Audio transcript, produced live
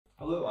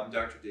Hello, I'm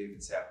Dr. David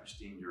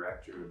Saperstein,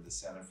 Director of the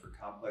Center for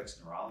Complex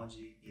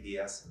Neurology,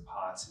 EDS and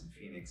POTS in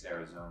Phoenix,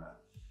 Arizona.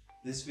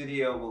 This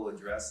video will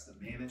address the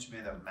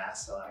management of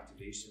Mast Cell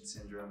Activation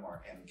Syndrome,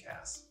 or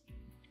MCAS.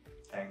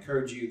 I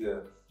encourage you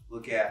to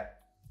look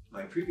at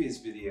my previous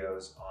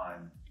videos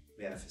on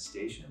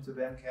manifestations of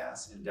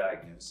MCAS and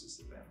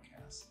diagnosis of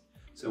MCAS.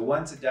 So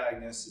once a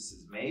diagnosis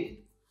is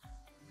made,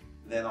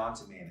 then on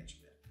to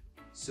management.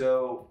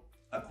 So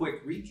a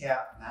quick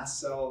recap: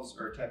 mast cells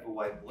are a type of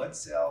white blood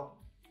cell.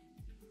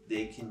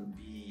 They can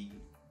be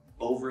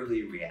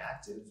overly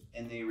reactive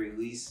and they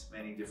release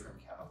many different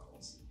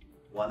chemicals.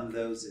 One of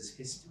those is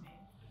histamine.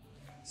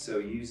 So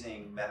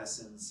using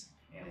medicines,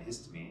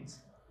 antihistamines,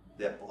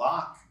 that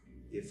block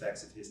the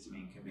effects of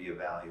histamine can be a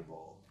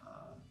valuable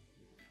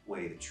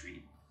way to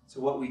treat.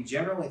 So what we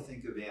generally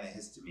think of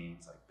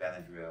antihistamines like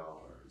Benadryl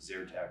or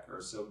Zyrtec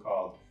are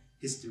so-called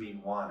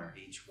histamine 1 or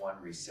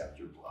H1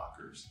 receptor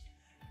blockers.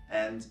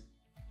 And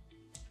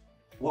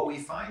what we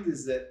find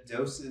is that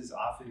doses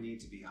often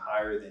need to be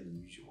higher than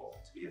usual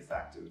to be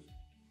effective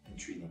in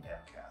treating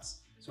MCAS.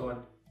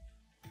 So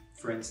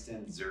for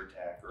instance,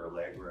 Zyrtec or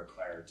Allegra or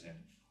Claritin,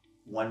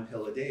 1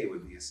 pill a day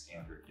would be a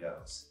standard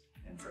dose.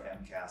 And for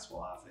MCAS,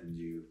 we'll often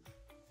do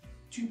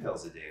 2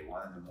 pills a day,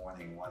 1 in the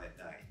morning, 1 at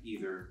night,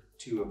 either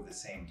 2 of the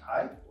same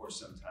type or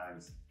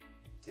sometimes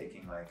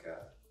taking like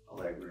a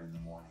Allegra in the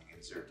morning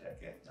and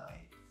Zyrtec at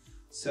night.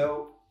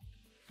 So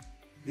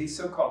these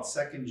so-called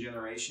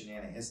second-generation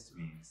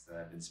antihistamines that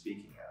I've been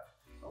speaking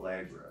of,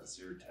 Allegra,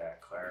 Zyrtec,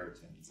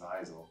 Claritin,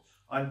 Zyzal,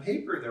 on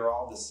paper they're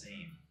all the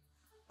same,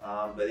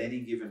 but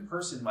any given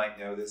person might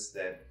notice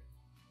that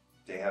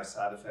they have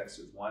side effects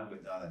with one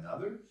but not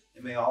another.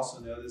 They may also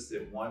notice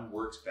that one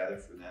works better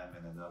for them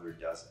and another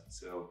doesn't.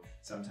 So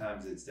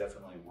sometimes it's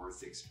definitely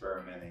worth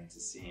experimenting to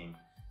seeing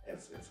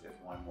if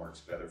one works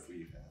better for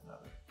you than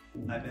another.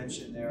 I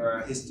mentioned there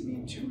are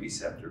histamine 2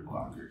 receptor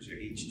blockers, or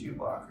H2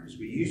 blockers.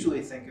 We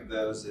usually think of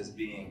those as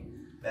being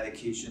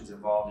medications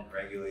involved in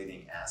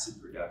regulating acid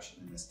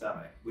production in the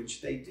stomach, which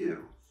they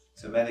do.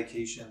 So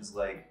medications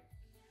like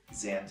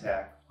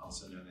Zantac,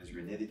 also known as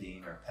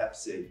ranitidine, or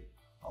Pepcid,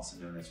 also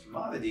known as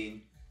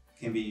famotidine,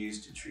 can be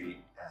used to treat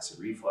acid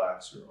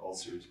reflux or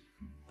ulcers.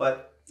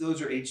 But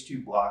those are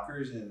H2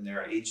 blockers, and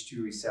there are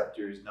H2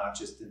 receptors not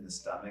just in the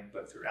stomach,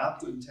 but throughout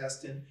the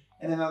intestine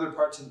and in other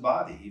parts of the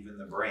body, even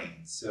the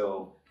brain.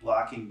 So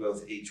blocking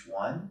both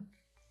H1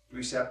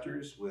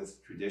 receptors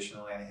with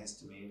traditional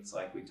antihistamines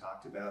like we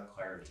talked about,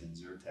 Claritin,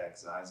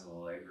 Zyrtec, Zyzal,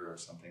 Allegra, or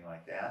something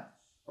like that,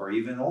 or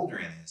even older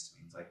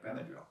antihistamines like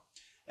Benadryl.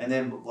 And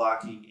then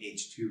blocking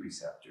H2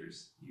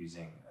 receptors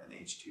using an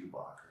H2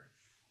 blocker.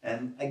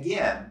 And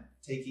again,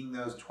 taking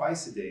those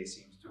twice a day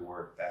seems to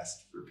work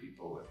best for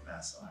people with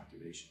Mast Cell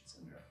Activation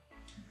Syndrome.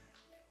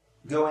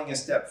 Going a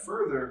step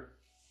further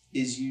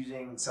is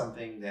using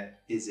something that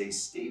is a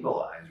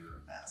stabilizer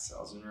of mast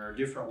cells. And there are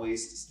different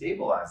ways to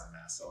stabilize the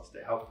mast cells to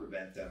help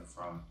prevent them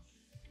from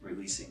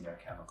releasing their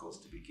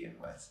chemicals to begin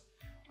with.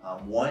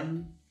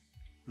 One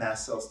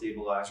mast cell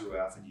stabilizer we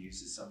often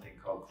use is something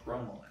called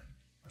cromolyn,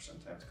 or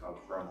sometimes called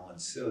cromolyn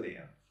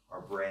sodium,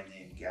 or brand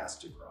name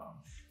Gastagrom.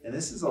 And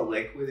this is a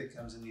liquid that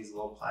comes in these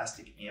little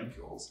plastic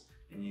ampules,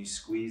 and you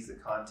squeeze the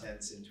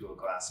contents into a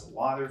glass of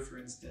water, for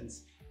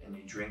instance, and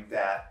you drink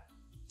that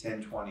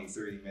 10, 20,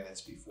 30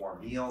 minutes before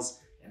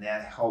meals, and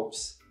that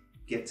helps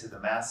get to the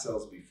mast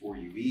cells before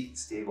you eat,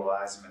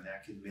 stabilize them, and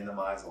that can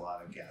minimize a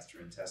lot of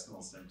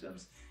gastrointestinal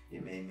symptoms.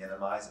 It may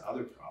minimize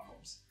other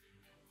problems.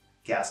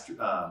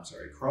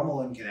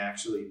 Cromolyn can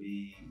actually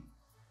be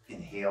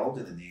inhaled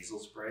in a nasal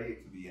spray.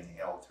 It can be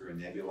inhaled through a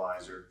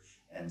nebulizer,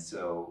 and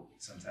so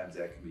sometimes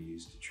that can be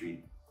used to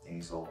treat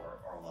nasal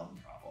or lung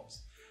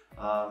problems.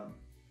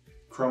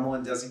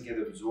 Cromolyn doesn't get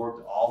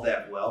absorbed all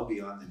that well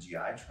beyond the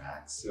GI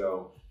tract,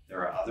 so there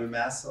are other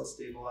mast cell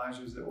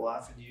stabilizers that we'll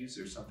often use.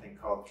 There's something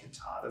called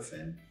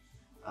ketotifen,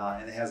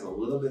 and it has a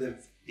little bit of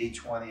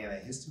H1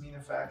 antihistamine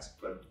effects,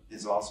 but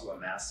is also a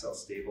mast cell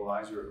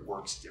stabilizer. It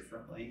works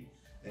differently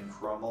than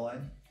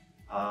cromolyn.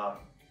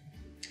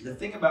 The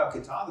thing about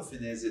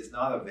ketotifen is it's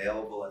not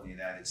available in the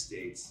United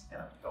States in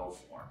a pill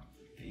form.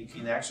 You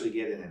can actually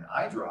get it in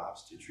eye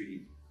drops to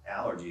treat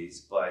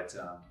allergies, but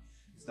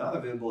it's not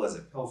available as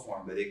a pill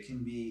form, but it can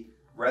be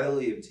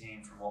readily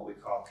obtained from what we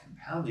call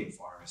compounding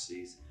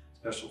pharmacies,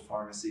 special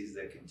pharmacies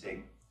that can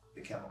take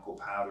the chemical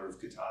powder of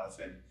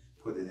ketotifen,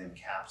 put it in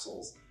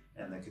capsules,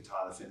 and the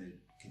ketotifen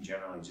can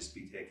generally just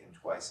be taken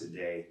twice a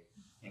day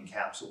in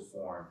capsule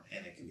form,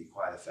 and it can be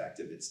quite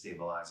effective at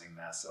stabilizing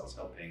mast cells,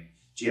 helping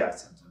GI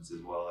symptoms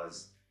as well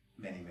as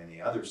many,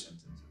 many other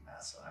symptoms of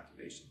Mast Cell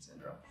Activation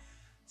Syndrome.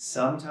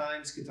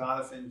 Sometimes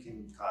ketotifen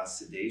can cause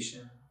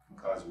sedation, can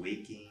cause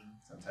weight gain,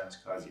 sometimes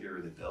cause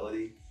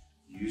irritability.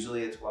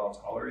 Usually it's well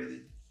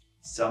tolerated.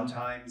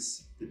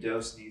 Sometimes the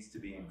dose needs to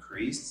be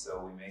increased,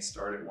 so we may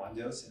start at 1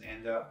 dose and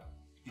end up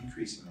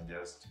increasing the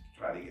dose to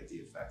try to get the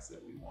effects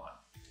that we want.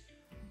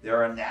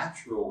 There are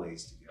natural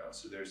ways to go.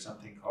 So there's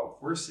something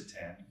called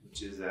quercetin,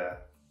 which is a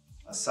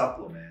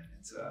supplement.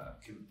 It's a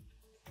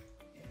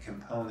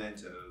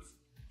component of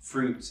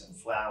fruits and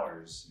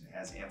flowers. It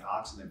has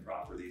antioxidant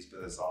properties,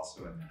 but it's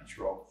also a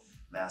natural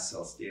mast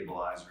cell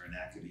stabilizer, and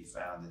that can be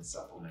found in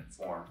supplement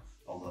form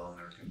alone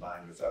or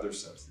combined with other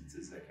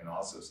substances that can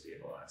also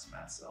stabilize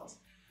mast cells.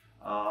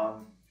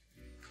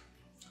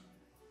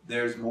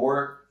 There's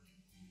more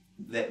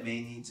that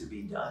may need to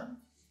be done.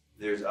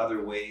 There's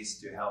other ways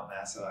to help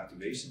mast cell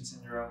activation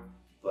syndrome,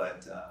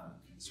 but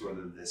sort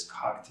of this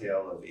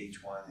cocktail of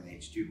H1 and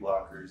H2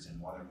 blockers and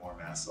one or more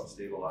mast cell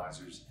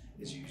stabilizers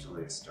is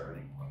usually a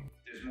starting point.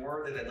 There's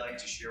more that I'd like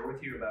to share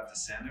with you about the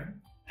center,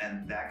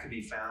 and that could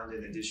be found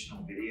in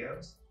additional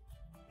videos.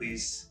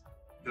 Please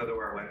go to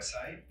our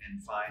website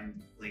and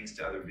find links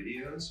to other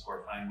videos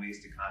or find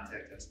ways to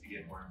contact us to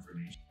get more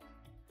information.